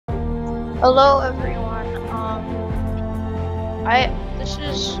Hello everyone. This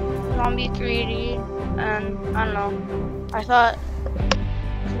is Zombie 380, and I don't know. I thought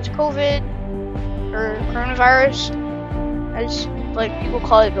since COVID or coronavirus, as like people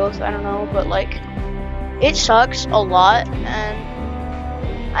call it both, I don't know, but like it sucks a lot,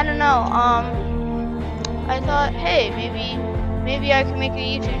 and I don't know. I thought, hey, maybe I can make a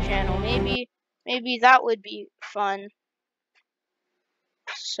YouTube channel. Maybe that would be fun.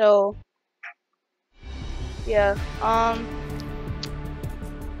 So yeah.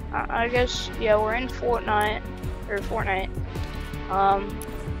 I guess, yeah, we're in Fortnite.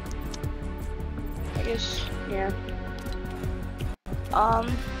 I guess, yeah.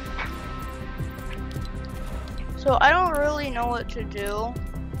 So I don't really know what to do.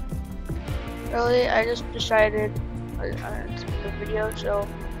 Really, I just decided to make a video, so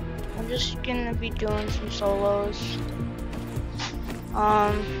I'm just gonna be doing some solos.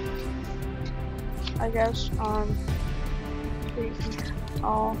 I guess,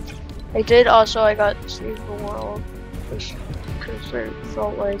 I did also, I got Save the World, because I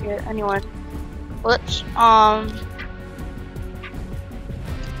felt like it. Anyway, let's,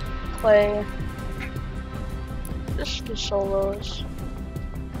 play just the solos.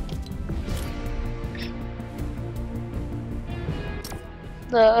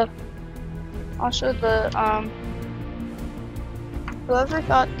 Whoever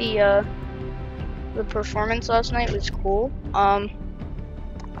thought the performance last night was cool,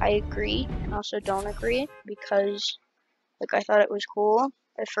 I agree, and also don't agree, because, like, I thought it was cool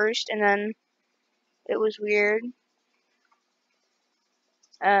at first, and then it was weird,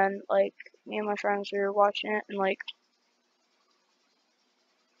 and, like, me and my friends were watching it, and, like,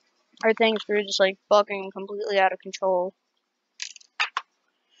 our things were just, like, bugging completely out of control.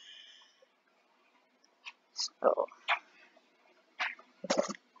 So,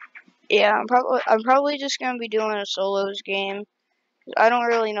 yeah, I'm probably just gonna be doing a solos game. I don't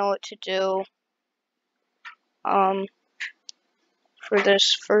really know what to do, for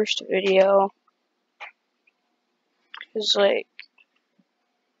this first video, cause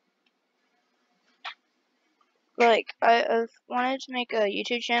I've wanted to make a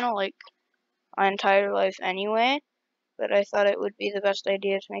YouTube channel, like, my entire life anyway, but I thought it would be the best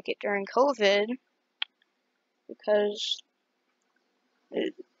idea to make it during COVID, because,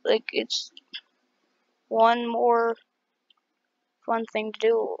 it's one more fun thing to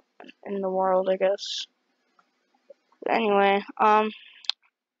do in the world, I guess. But anyway, I'm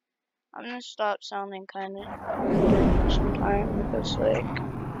gonna stop sounding kinda weird sometime, because, like,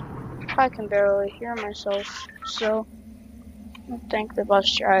 I can barely hear myself, so I thank the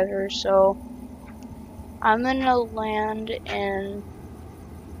bus driver. So I'm gonna land,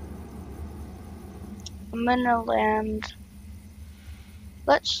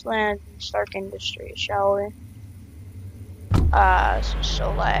 let's land in Stark Industries, shall we? This is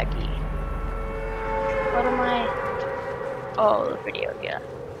so laggy. What am I? Oh, the video, yeah.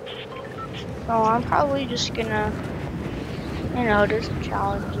 So I'm probably just gonna, do some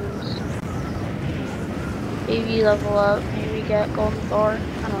challenges. Maybe level up, maybe get Golden Thor,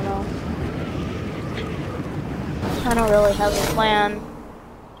 I don't know. I don't really have a plan,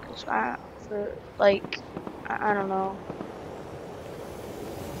 because I don't know.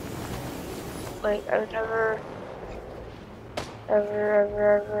 Like, I've never,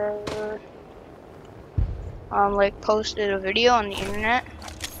 ever, like, posted a video on the internet,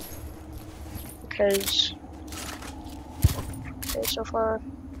 because, okay, so far,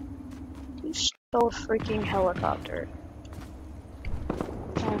 you stole a freaking helicopter. Oh,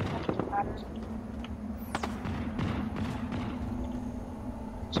 that doesn't matter.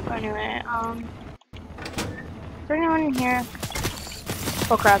 So anyway, is there anyone in here?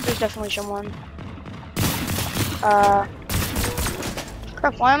 Oh crap, there's definitely someone. Crap,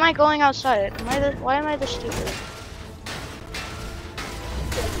 why am I going outside? Why am I this stupid?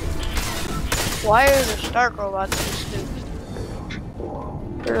 Why are the Stark robots so stupid?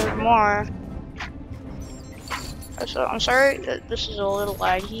 Furthermore, so I'm sorry that this is a little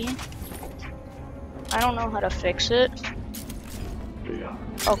laggy. I don't know how to fix it.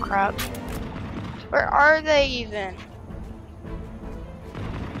 Oh crap. Where are they even?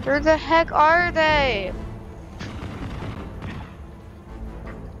 Where the heck are they?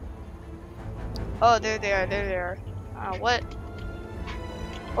 Oh, there they are. What?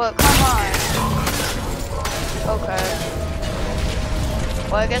 Well, come on. Okay.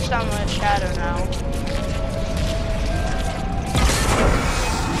 Well, I guess I'm a shadow now.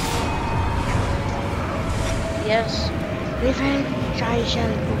 Yes. Revenge, I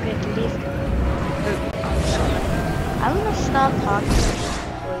shall forget live. I'm gonna stop talking in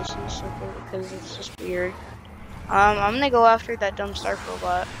voices. basically, because it's just weird. I'm gonna go after that dumb Stark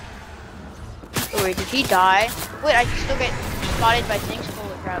robot. Oh wait, did he die? Wait, I can still get spotted by things?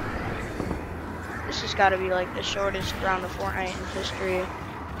 Holy crap. This has gotta be like the shortest round of Fortnite in history.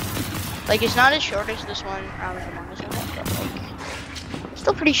 Like, it's not as short as this one, Round of Among Us, but like,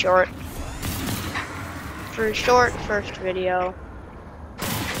 still pretty short. For a short first video.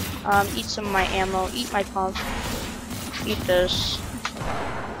 Eat some of my ammo, eat my pump, eat this.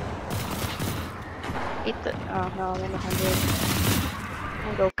 Eat the, oh no, I'm in 100.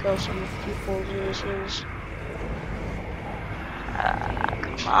 I'm gonna go kill some people, Zeus's.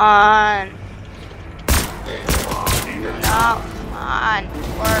 Come on. No, come on.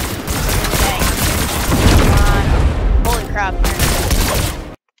 Work. Come on. Holy crap, man.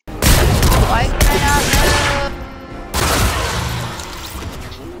 Why can I not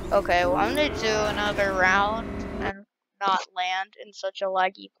move? Okay, well, I'm gonna do another round and not land in such a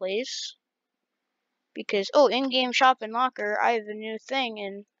laggy place. Because, oh, in-game shop and locker, I have a new thing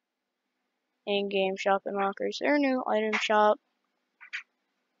in in-game shop and locker. Is there a new item shop?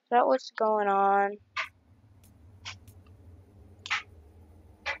 Is that what's going on?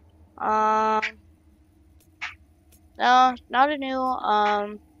 No, not a new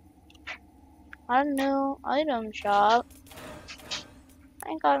item shop. I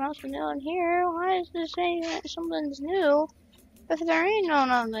ain't got nothing new in here. Why is this saying that something's new if there ain't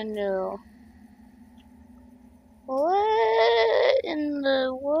nothing new? What in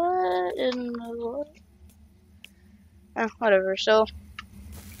the what? Whatever. So,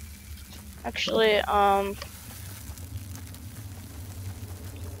 actually,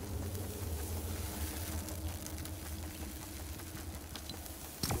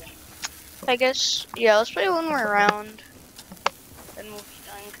 I guess, yeah, let's play one more round, then we'll be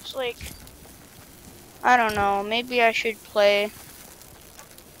done, cause, like, I don't know, maybe I should play,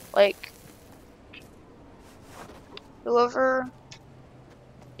 like, whoever,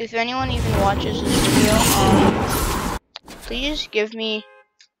 if anyone even watches this video, please give me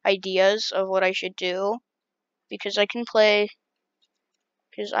ideas of what I should do, because I can play,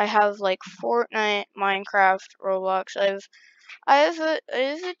 because I have, like, Fortnite, Minecraft, Roblox, I have a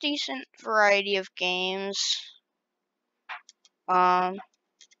decent variety of games. I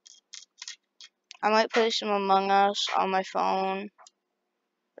might play some Among Us on my phone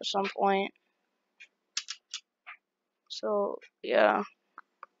at some point. So, yeah.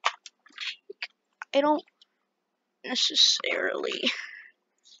 I don't necessarily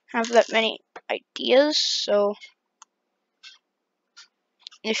have that many ideas, so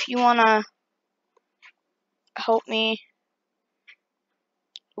if you wanna help me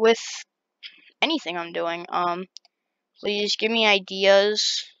with anything I'm doing, please give me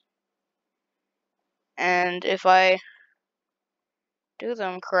ideas, and if I do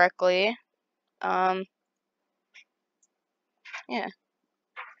them correctly, yeah.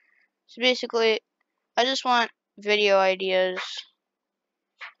 So basically, I just want video ideas,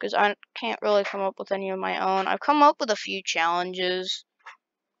 because I can't really come up with any of my own. I've come up with a few challenges,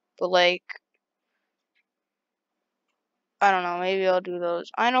 but like, I don't know, maybe I'll do those.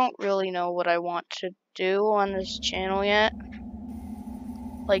 I don't really know what I want to do on this channel yet.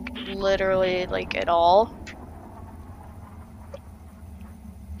 Like, literally, like, at all.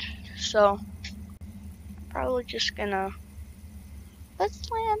 So, probably just gonna,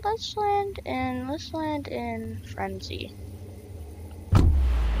 let's land in Frenzy.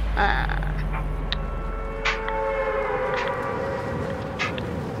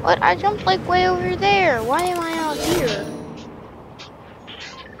 What? I jumped, like, way over there. Why am I out here?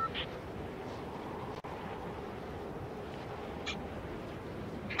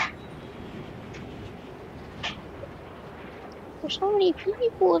 There's so many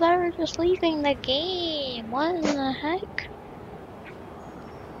people that are just leaving the game. What in the heck?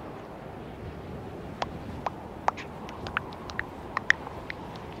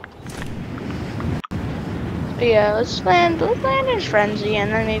 But yeah, let's land in Frenzy,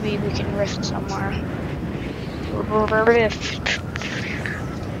 and then maybe we can rift somewhere. Rift.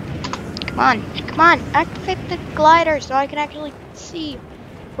 Come on, activate the glider so I can actually see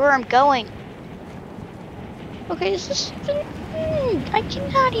where I'm going. Okay, is this even... I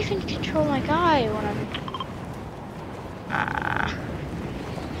cannot even control my guy when I'm...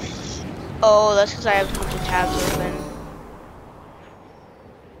 Oh, that's because I have a bunch of tabs open.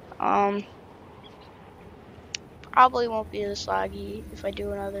 Probably won't be this laggy if I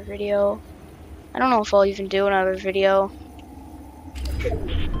do another video. I don't know if I'll even do another video.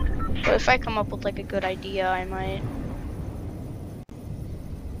 But if I come up with like a good idea, I might.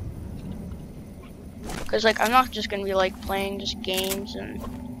 Cause like I'm not just gonna be like playing just games and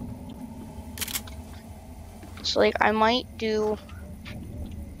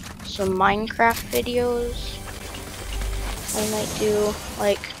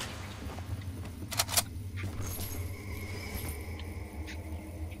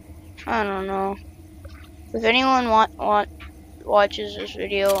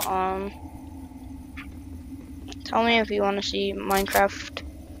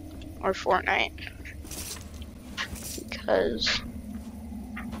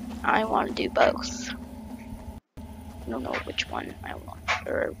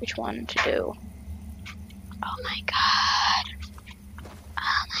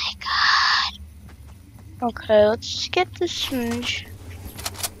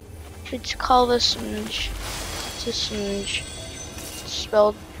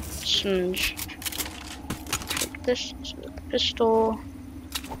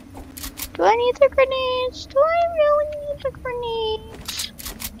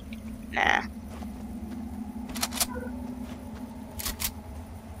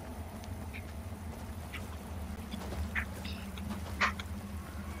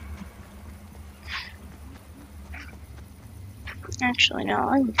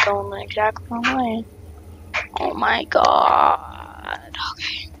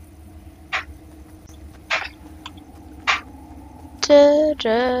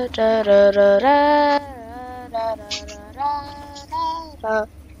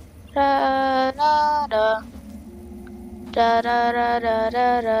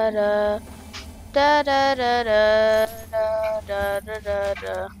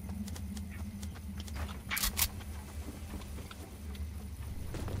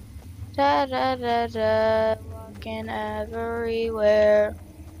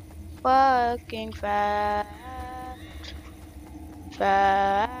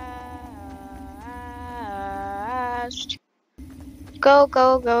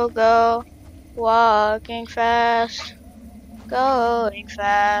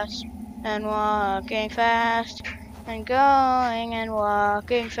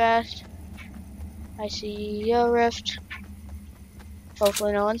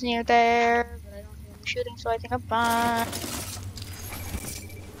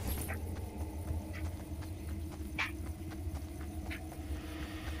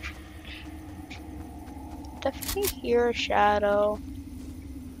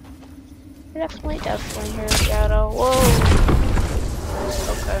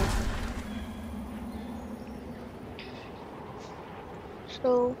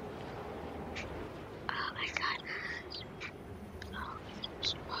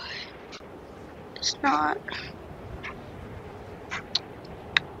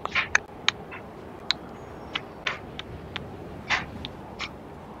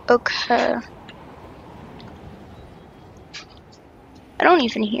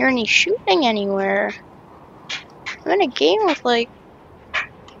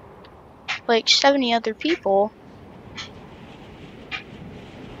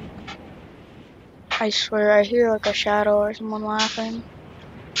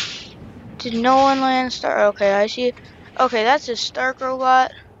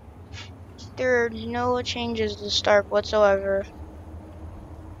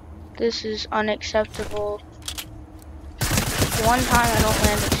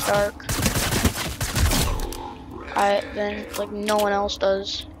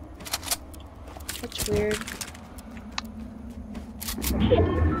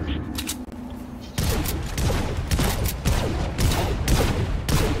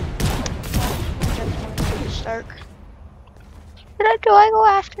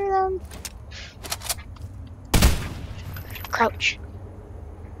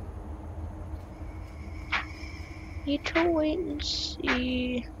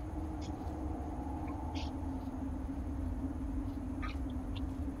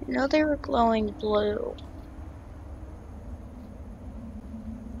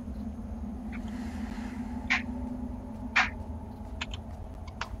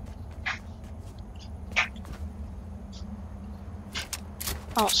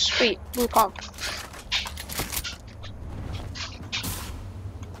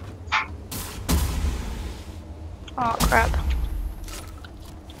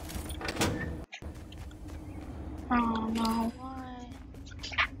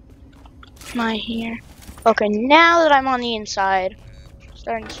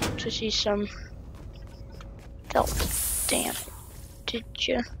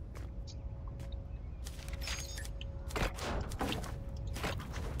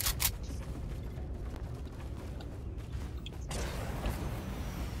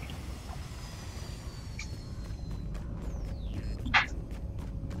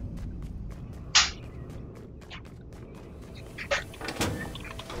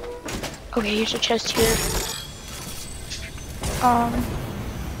Okay, here's a chest here.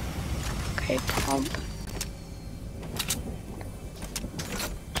 Okay, pump.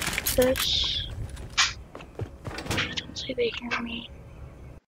 This. Don't say they hear me.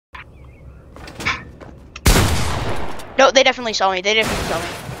 No, they definitely saw me. They definitely saw me.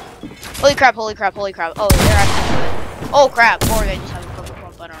 Holy crap, holy crap, holy crap. Oh, they're actually. Oh crap, or they just have a purple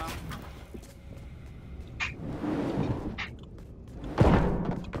pump, I don't know.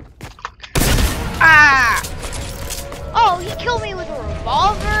 Ah! Oh, he killed me with a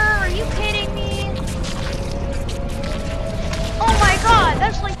revolver? Are you kidding me? Oh my god,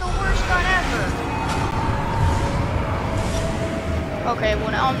 that's like the worst gun ever. Okay, well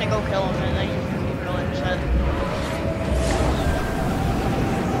now I'm gonna go kill him and then he's gonna be really upset.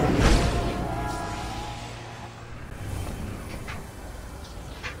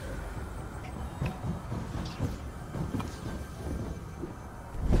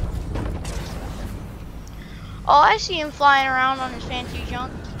 Oh, I see him flying around on his fancy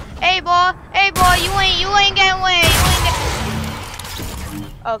junk. Hey boy, you ain't getting away,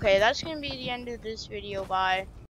 Okay, that's gonna be the end of this video. Bye.